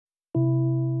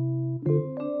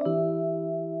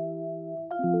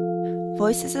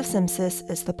Voices of SimSys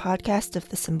is the podcast of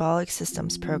the Symbolic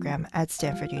Systems program at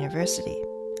Stanford University.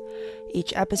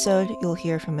 Each episode, you'll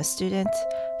hear from a student,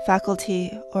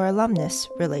 faculty, or alumnus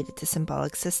related to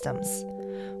symbolic systems,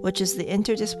 which is the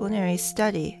interdisciplinary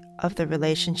study of the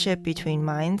relationship between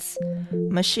minds,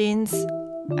 machines,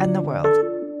 and the world.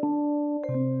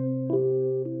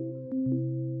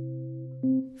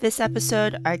 This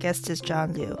episode, our guest is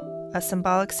John Liu, a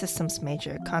symbolic systems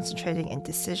major concentrating in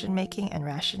decision-making and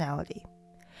rationality.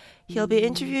 He'll be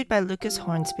interviewed by Lucas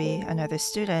Hornsby, another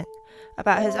student,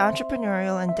 about his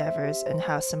entrepreneurial endeavors and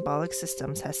how symbolic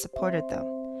systems has supported them,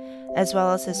 as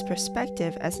well as his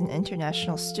perspective as an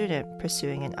international student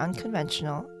pursuing an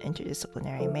unconventional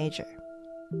interdisciplinary major.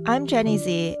 I'm Jenny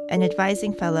Z, an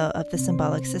advising fellow of the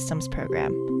Symbolic Systems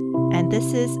program, and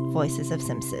this is Voices of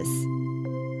SimSys.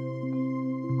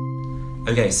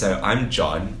 Okay, so I'm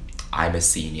John. I'm a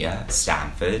senior at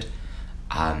Stanford,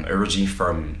 originally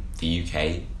from the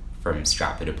UK, from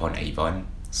Stratford-upon-Avon,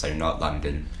 so not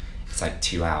London. It's like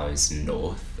 2 hours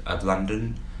north of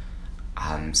London.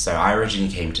 So I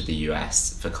originally came to the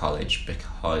US for college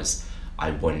because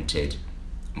I wanted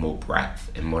more breadth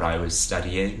in what I was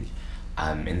studying.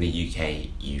 In the UK,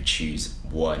 you choose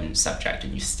one subject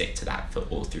and you stick to that for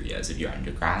all 3 years of your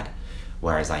undergrad,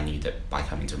 whereas I knew that by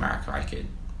coming to America, I could,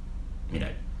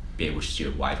 be able to do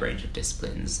a wide range of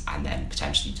disciplines and then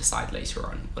potentially decide later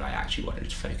on what I actually wanted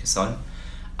to focus on.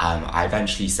 I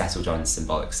eventually settled on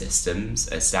symbolic systems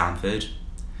at Stanford.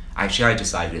 Actually, I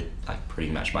decided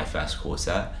pretty much my first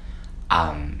quarter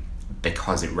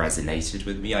because it resonated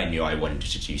with me. I knew I wanted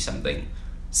to do something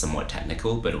somewhat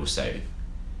technical, but also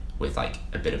with a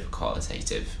bit of a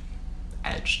qualitative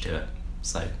edge to it.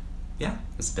 So yeah,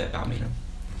 that's a bit about me.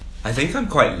 I think I'm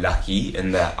quite lucky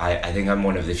in that I think I'm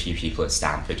one of the few people at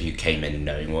Stanford who came in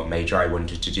knowing what major I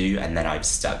wanted to do, and then I've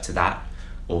stuck to that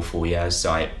all 4 years.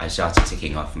 So I started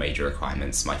ticking off major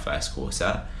requirements my first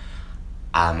quarter.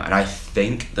 And I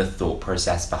think the thought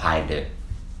process behind it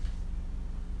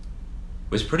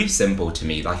was pretty simple to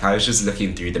me. I was just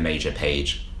looking through the major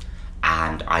page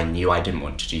and I knew I didn't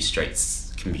want to do straight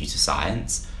computer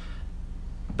science,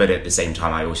 but at the same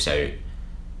time I also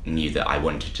knew that I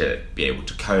wanted to be able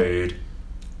to code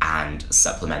and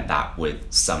supplement that with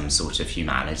some sort of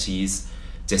humanities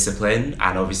discipline.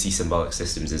 And obviously symbolic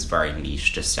systems is very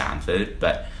niche to Stanford,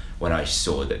 but when I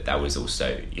saw that there was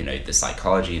also, the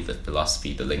psychology, the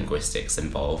philosophy, the linguistics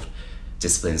involved,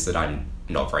 disciplines that I'm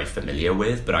not very familiar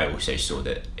with, but I also saw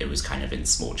that it was kind of in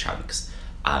small chunks.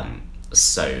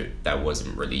 So there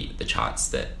wasn't really the chance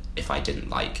that if I didn't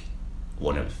like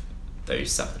one of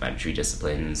those supplementary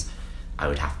disciplines, I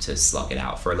would have to slog it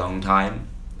out for a long time.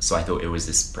 So I thought it was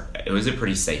a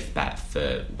pretty safe bet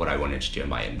for what I wanted to do in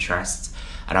my interests.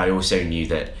 And I also knew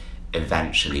that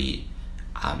eventually,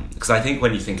 because I think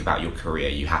when you think about your career,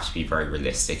 you have to be very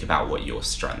realistic about what your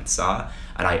strengths are.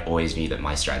 And I always knew that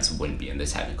my strengths wouldn't be in the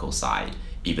technical side,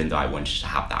 even though I wanted to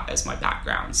have that as my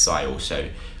background. So I also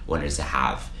wanted to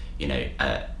have,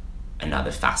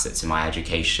 another facet to my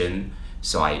education.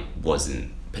 So I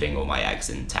wasn't putting all my eggs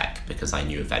in tech, because I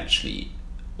knew eventually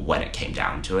when it came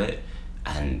down to it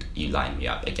and you lined me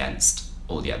up against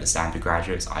all the other Stanford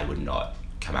graduates, I would not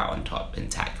come out on top in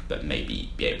tech, but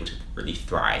maybe be able to really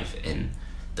thrive in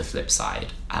the flip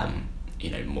side,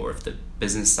 more of the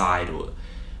business side or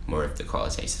more of the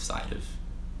qualitative side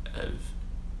of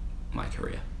my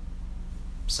career.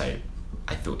 So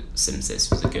I thought SimSys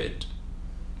was a good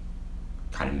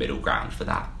kind of middle ground for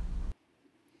that.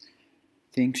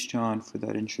 Thanks, John, for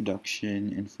that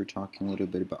introduction and for talking a little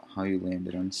bit about how you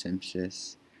landed on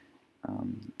SimSys.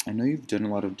 I know you've done a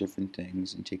lot of different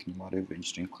things and taken a lot of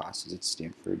interesting classes at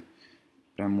Stanford,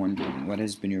 but I'm wondering, what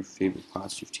has been your favorite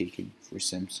class you've taken for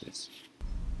SimSys?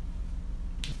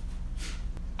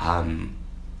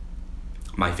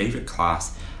 My favorite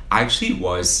class actually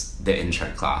was the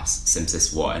intro class,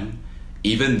 SimSys 1.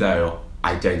 Even though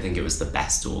I don't think it was the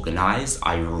best organized,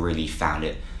 I really found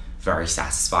it very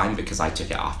satisfying because I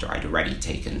took it after I'd already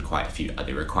taken quite a few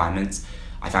other requirements.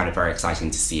 I found it very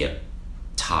exciting to see it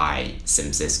tie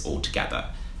SimSys all together.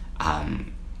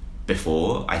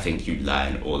 Before, I think you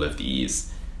learn all of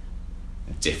these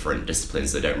different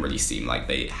disciplines that don't really seem like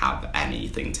they have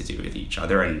anything to do with each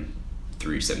other, and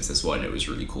through SimSys 1 it was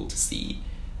really cool to see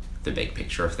the big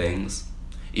picture of things,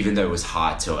 even though it was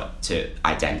hard to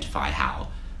identify how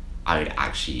I would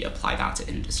actually apply that to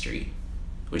industry,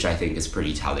 which I think is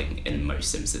pretty telling in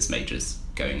most SimSys majors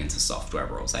going into software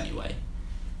roles anyway,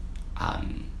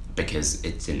 because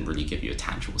it didn't really give you a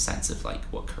tangible sense of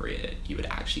what career you would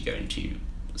actually go into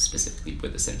specifically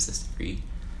with a SimSys degree.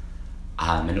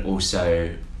 And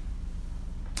also,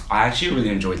 I actually really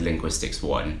enjoyed Linguistics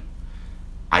 1.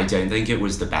 I don't think it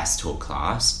was the best taught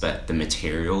class, but the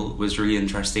material was really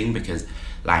interesting because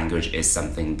language is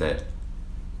something that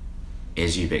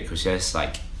is ubiquitous.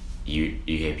 Like, you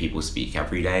hear people speak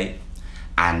every day,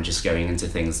 and just going into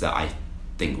things that I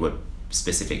think were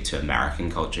specific to American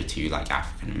culture too, like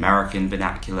African American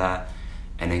vernacular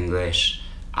and English,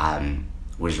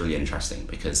 was really interesting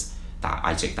because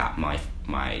I took that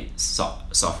my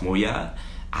sophomore year,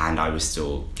 and I was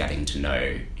still getting to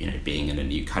know, being in a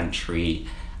new country,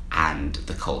 and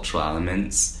the cultural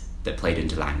elements that played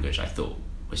into language I thought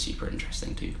were super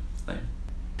interesting too.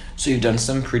 So you've done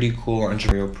some pretty cool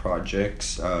entrepreneurial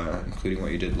projects, including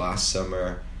what you did last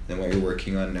summer and what you're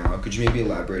working on now. Could you maybe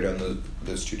elaborate on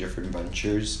those two different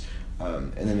ventures,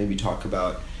 and then maybe talk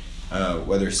about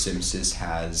whether Simsys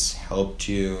has helped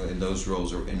you in those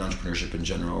roles or in entrepreneurship in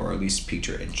general, or at least piqued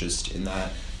your interest in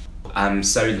that?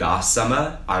 So last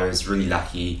summer, I was really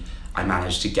lucky. I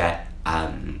managed to get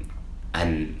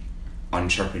an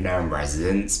entrepreneur in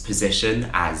residence position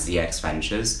at ZX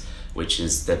Ventures, which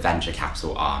is the venture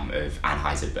capital arm of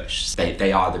Anheuser-Busch.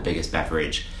 They are the biggest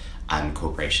beverage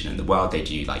corporation in the world. They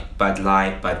do like Bud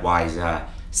Light, Budweiser,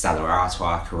 Stella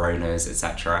Artois, Coronas,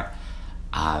 etc.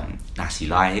 Natty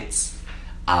Lights.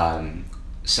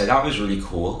 So that was really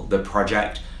cool. The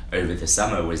project over the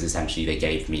summer was essentially they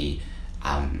gave me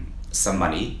some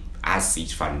money as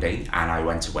seed funding, and I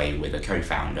went away with a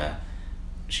co-founder.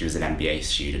 She was an MBA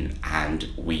student, and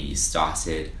we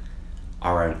started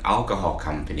our own alcohol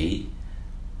company.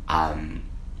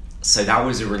 So that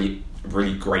was a really,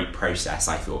 really great process,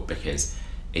 I thought, because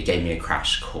it gave me a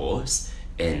crash course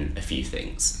in a few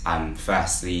things.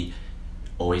 Firstly,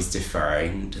 always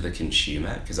deferring to the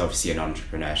consumer, because obviously in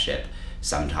entrepreneurship,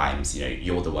 sometimes,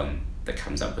 you're the one that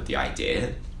comes up with the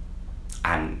idea,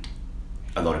 and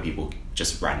a lot of people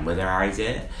just run with their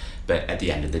idea. But at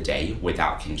the end of the day,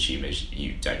 without consumers,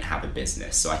 you don't have a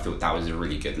business. So I thought that was a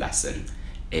really good lesson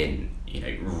in,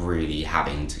 really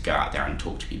having to go out there and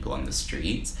talk to people on the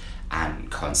streets and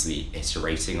constantly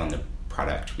iterating on the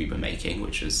product we were making,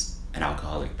 which was an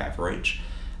alcoholic beverage.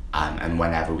 And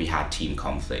whenever we had team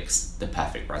conflicts, the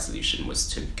perfect resolution was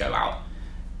to go out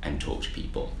and talk to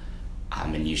people.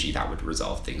 And usually that would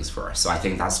resolve things for us. So I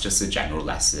think that's just a general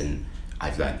lesson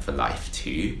I've learned for life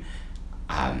too.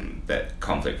 That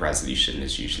conflict resolution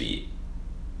is usually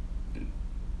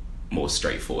more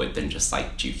straightforward than just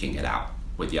like duking it out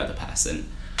with the other person.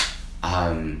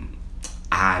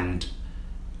 And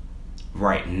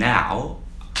right now,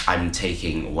 I'm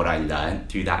taking what I learned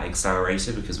through that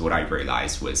accelerator, because what I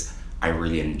realized was I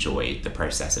really enjoyed the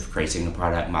process of creating the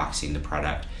product, marketing the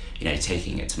product,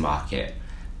 taking it to market,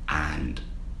 and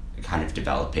kind of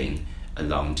developing a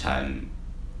long-term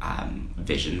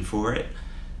vision for it.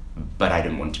 But I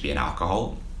didn't want to be in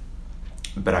alcohol.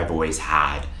 But I've always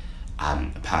had a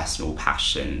personal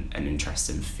passion and interest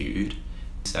in food.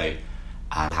 So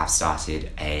I have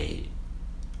started a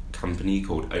company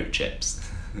called Oat Chips,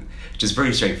 which is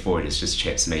pretty straightforward. It's just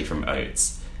chips made from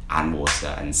oats and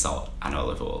water and salt and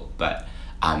olive oil. But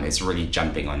it's really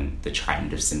jumping on the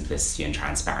trend of simplicity and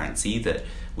transparency that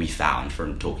we found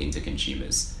from talking to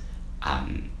consumers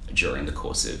during the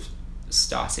course of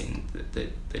starting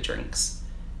the drinks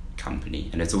company.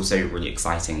 And it's also really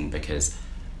exciting because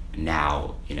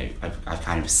now, I've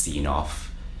kind of seen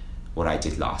off what I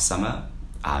did last summer.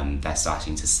 They're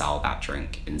starting to sell that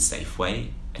drink in Safeway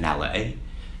in LA.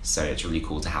 So it's really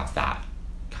cool to have that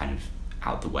kind of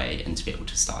out the way and to be able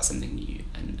to start something new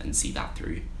and see that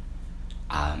through.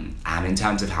 And in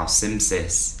terms of how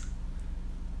Simsys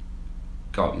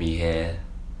got me here,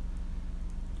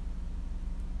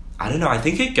 I don't know, I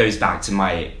think it goes back to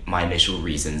my initial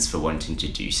reasons for wanting to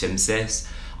do Simsys.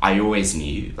 I always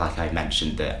knew, like I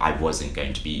mentioned, that I wasn't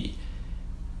going to be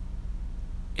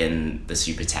in the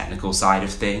super technical side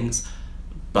of things,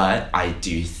 but I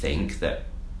do think that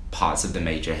parts of the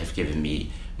major have given me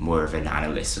more of an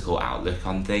analytical outlook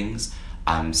on things.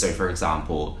 So for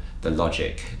example, the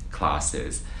logic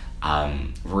classes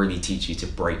really teach you to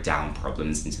break down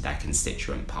problems into their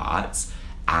constituent parts.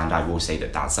 And I will say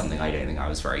that that's something I don't think I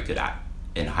was very good at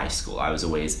in high school. I was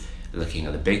always looking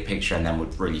at the big picture and then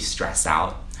would really stress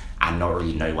out and not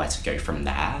really know where to go from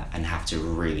there, and have to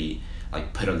really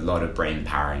put a lot of brain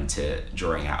power into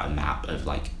drawing out a map of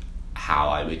how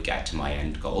I would get to my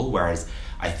end goal. Whereas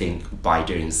I think by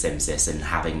doing Simsys and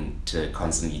having to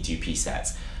constantly do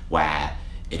P-sets where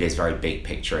it is very big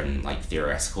picture and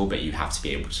theoretical, but you have to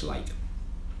be able to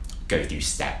go through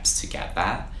steps to get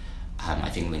there.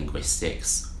 I think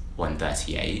Linguistics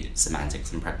 138,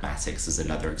 Semantics and Pragmatics, is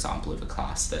another example of a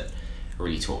class that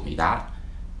really taught me that.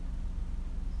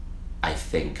 I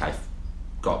think I've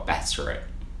got better at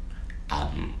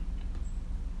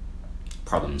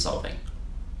problem solving,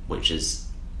 which is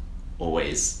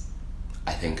always,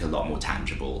 I think, a lot more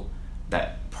tangible.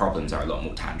 That problems are a lot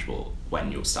more tangible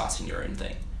when you're starting your own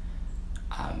thing.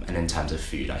 And in terms of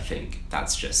food, I think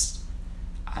that's just,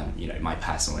 my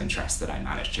personal interest that I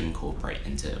managed to incorporate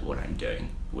into what I'm doing,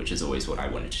 which is always what I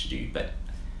wanted to do, but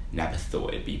never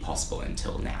thought it'd be possible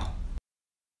until now.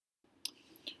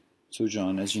 So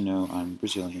John, as you know, I'm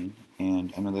Brazilian,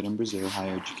 and I know that in Brazil,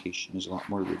 higher education is a lot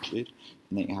more rigid,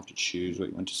 and that you have to choose what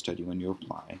you want to study when you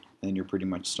apply, and you're pretty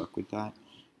much stuck with that.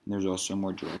 And there's also a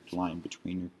more direct line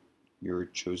between your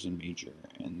chosen major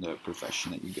and the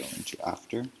profession that you go into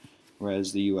after.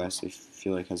 Whereas the US, I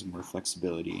feel like, has more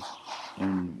flexibility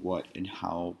in what and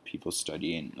how people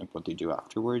study and like what they do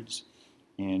afterwards.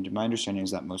 And my understanding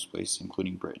is that most places,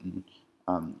 including Britain,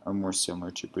 are more similar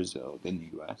to Brazil than the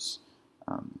US.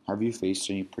 Have you faced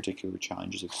any particular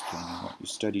challenges explaining what you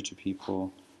study to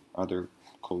people, other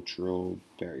cultural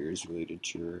barriers related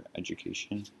to your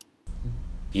education?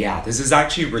 Yeah, this is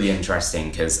actually really interesting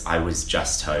because I was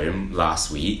just home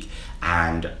last week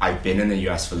and I've been in the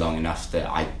US for long enough that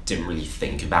I didn't really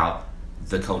think about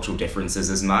the cultural differences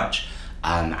as much.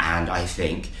 And I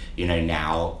think,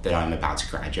 now that I'm about to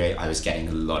graduate, I was getting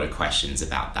a lot of questions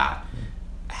about that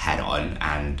head on,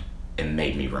 and it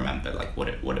made me remember like what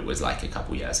it was like a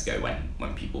couple years ago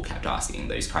when people kept asking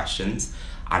those questions.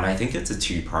 And I think it's a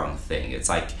two-pronged thing. It's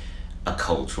like a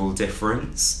cultural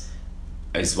difference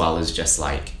as well as just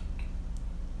like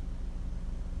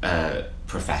a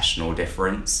professional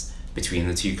difference between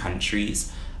the two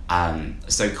countries.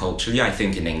 So culturally, I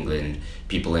think in England,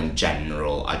 people in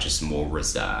general are just more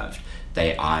reserved.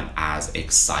 They aren't as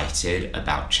excited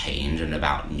about change and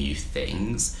about new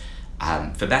things.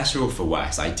 For better or for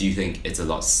worse, I do think it's a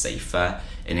lot safer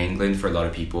in England for a lot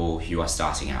of people who are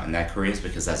starting out in their careers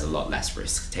because there's a lot less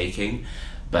risk taking.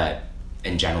 But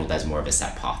in general, there's more of a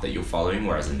set path that you're following,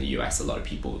 whereas in the US, a lot of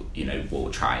people, will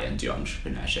try and do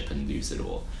entrepreneurship and lose it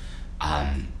all.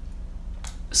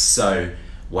 So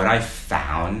what I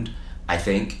found, I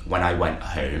think, when I went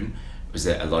home, was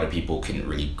that a lot of people couldn't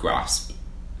really grasp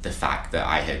the fact that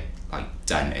I had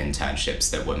done internships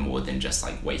that were more than just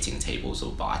waiting tables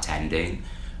or bartending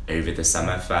over the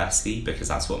summer, firstly, because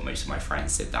that's what most of my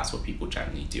friends did. That's what people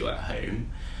generally do at home.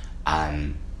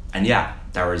 And yeah,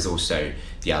 there was also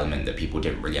the element that people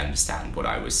didn't really understand what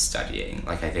I was studying.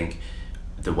 I think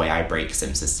the way I break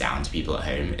Simsys down to people at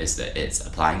home is that it's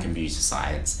applying computer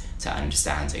science to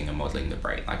understanding and modeling the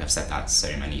brain. I've said that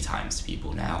so many times to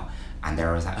people now, and they're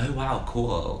always like, oh wow,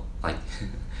 cool,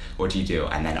 what do you do?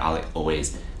 And then I'll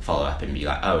always follow up and be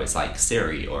like, oh, it's like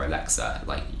Siri or Alexa,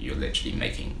 you're literally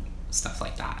making stuff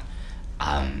like that.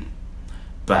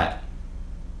 But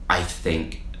I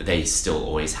think they still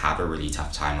always have a really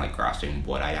tough time grasping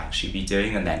what I'd actually be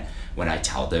doing. And then when I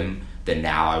tell them that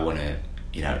now I want to,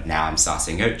 now I'm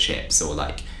starting oat chips, or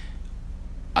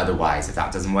otherwise if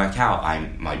that doesn't work out, I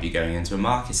might be going into a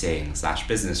marketing /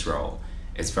 business role,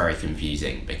 it's very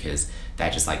confusing because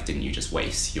they're just didn't you just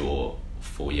waste your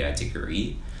 4-year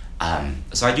degree?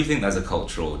 So I do think there's a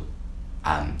cultural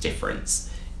difference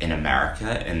in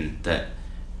America in that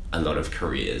a lot of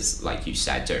careers, like you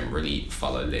said, don't really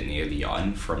follow linearly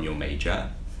on from your major.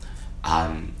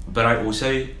 But I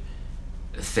also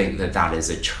think that is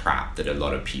a trap that a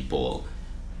lot of people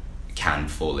can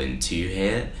fall into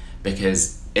here,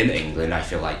 because in England, I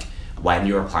feel like when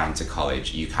you're applying to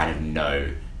college, you kind of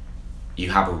know, you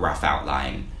have a rough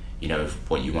outline, of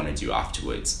what you want to do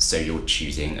afterwards. So you're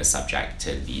choosing a subject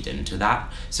to lead into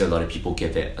that. So a lot of people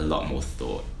give it a lot more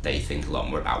thought. They think a lot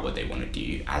more about what they want to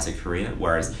do as a career.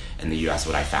 Whereas in the US,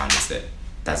 what I found is that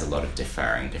there's a lot of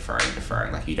deferring.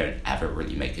 You don't ever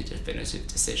really make a definitive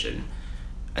decision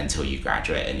until you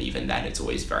graduate. And even then, it's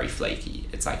always very flaky.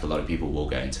 It's a lot of people will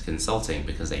go into consulting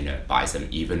because they know it buys them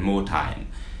even more time,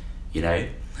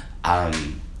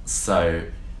 So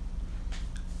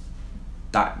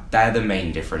that they're the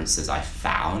main differences I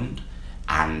found,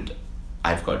 and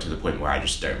I've got to the point where I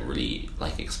just don't really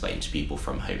explain to people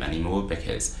from home anymore,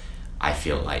 because I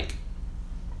feel like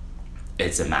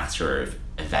it's a matter of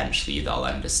eventually they'll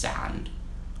understand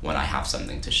when I have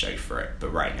something to show for it. But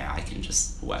right now I can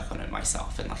just work on it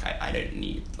myself, and I don't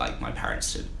need my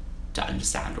parents to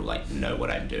understand or know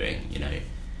what I'm doing.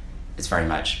 It's very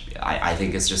much, I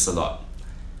think it's just a lot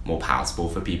more palatable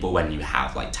for people when you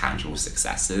have tangible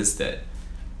successes, that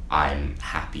I'm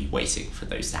happy waiting for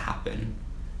those to happen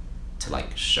to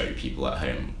show people at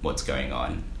home what's going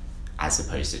on, as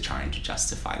opposed to trying to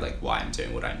justify why I'm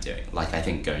doing what I'm doing. I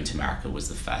think going to America was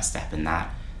the first step in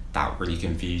that really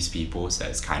confused people. So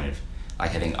it's kind of I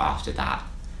think after that,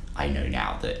 I know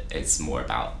now that it's more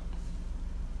about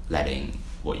letting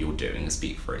what you're doing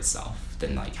speak for itself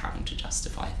than like having to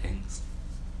justify things.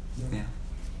 Yeah.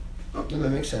 Oh, no, that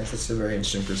makes sense. That's a very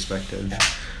interesting perspective.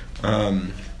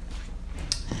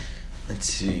 Let's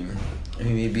see. I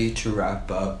mean, maybe to wrap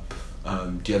up,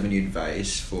 do you have any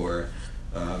advice for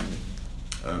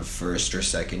a first or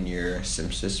second year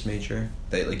Simpsys major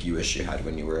that like you wish you had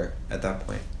when you were at that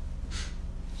point?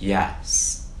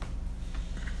 Yes.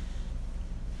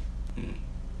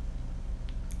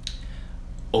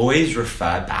 Always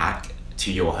refer back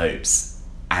to your hopes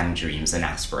and dreams and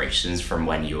aspirations from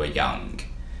when you were young.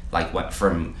 Like what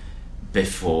from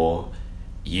before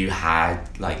you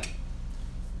had like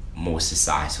more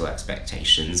societal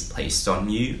expectations placed on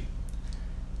you.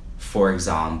 For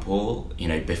example, you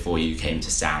know, before you came to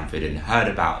Stanford and heard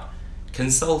about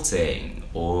consulting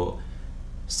or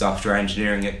software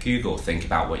engineering at Google, think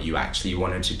about what you actually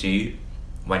wanted to do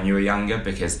when you were younger,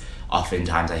 because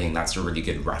oftentimes I think that's a really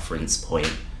good reference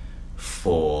point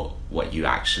for what you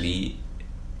actually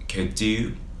could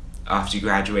do after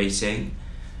graduating.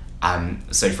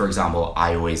 So for example,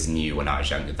 I always knew when I was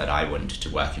younger that I wanted to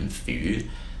work in food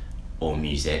or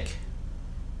music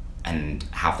and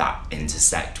have that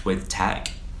intersect with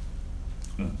tech.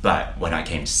 But when I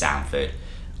came to Stanford,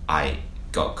 I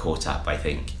got caught up, I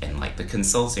think, in like the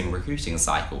consulting recruiting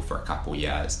cycle for a couple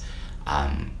years,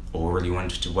 or really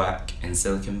wanted to work in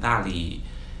Silicon Valley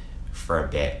for a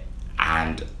bit.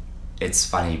 And it's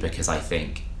funny because I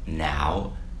think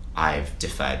now I've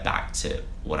deferred back to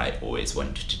what I always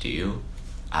wanted to do,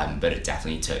 but it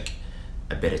definitely took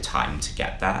a bit of time to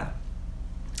get there.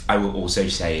 I will also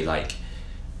say, like,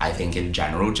 I think in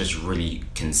general, just really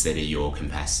consider your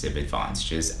competitive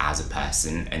advantages as a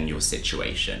person and your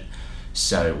situation.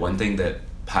 So one thing that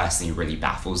personally really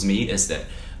baffles me is that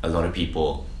a lot of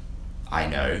people I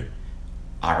know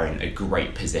are in a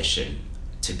great position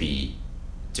to be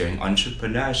doing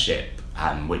entrepreneurship,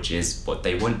 which is what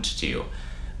they want to do,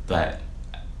 but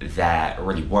they're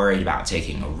really worried about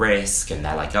taking a risk, and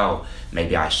they're like, oh,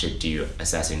 maybe I should do a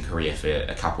certain career for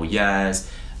a couple years,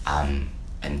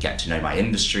 and get to know my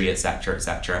industry, etc.,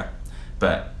 etc.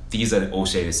 But these are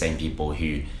also the same people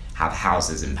who have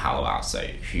houses in Palo Alto,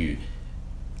 who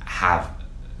have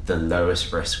the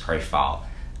lowest risk profile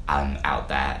out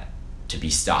there to be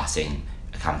starting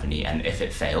a company, and if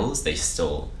it fails, they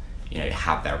still, you know,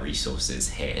 have their resources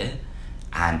here.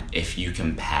 And if you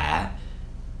compare,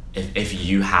 if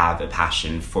you have a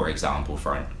passion, for example,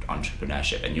 for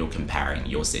entrepreneurship, and you're comparing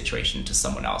your situation to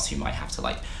someone else who might have to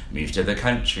like move to the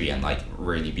country and like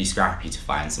really be scrappy to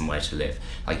find somewhere to live,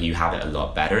 like you have it a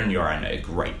lot better, and you're in a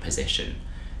great position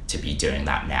to be doing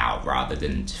that now rather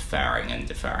than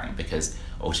deferring, because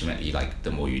ultimately, like,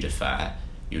 the more you defer,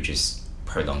 you're just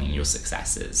prolonging your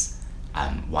successes.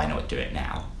 Why not do it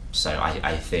now? So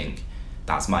I think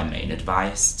that's my main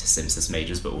advice to Simpsys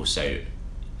majors, but also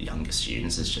younger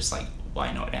students, is just like,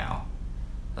 why not now?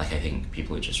 Like, I think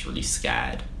people are just really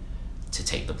scared to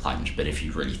take the plunge, but if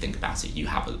you really think about it,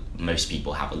 most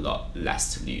people have a lot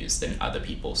less to lose than other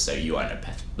people, so you are in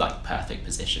a perfect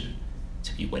position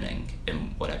to be winning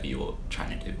in whatever you're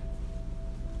trying to do.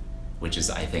 Which is,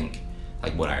 I think,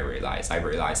 like what I realized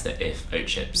that if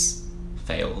OCHIPS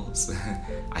fails,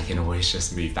 I can always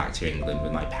just move back to England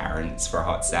with my parents for a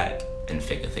hot sec and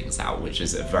figure things out, which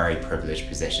is a very privileged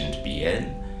position to be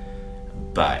in,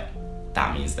 but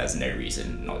that means there's no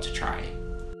reason not to try.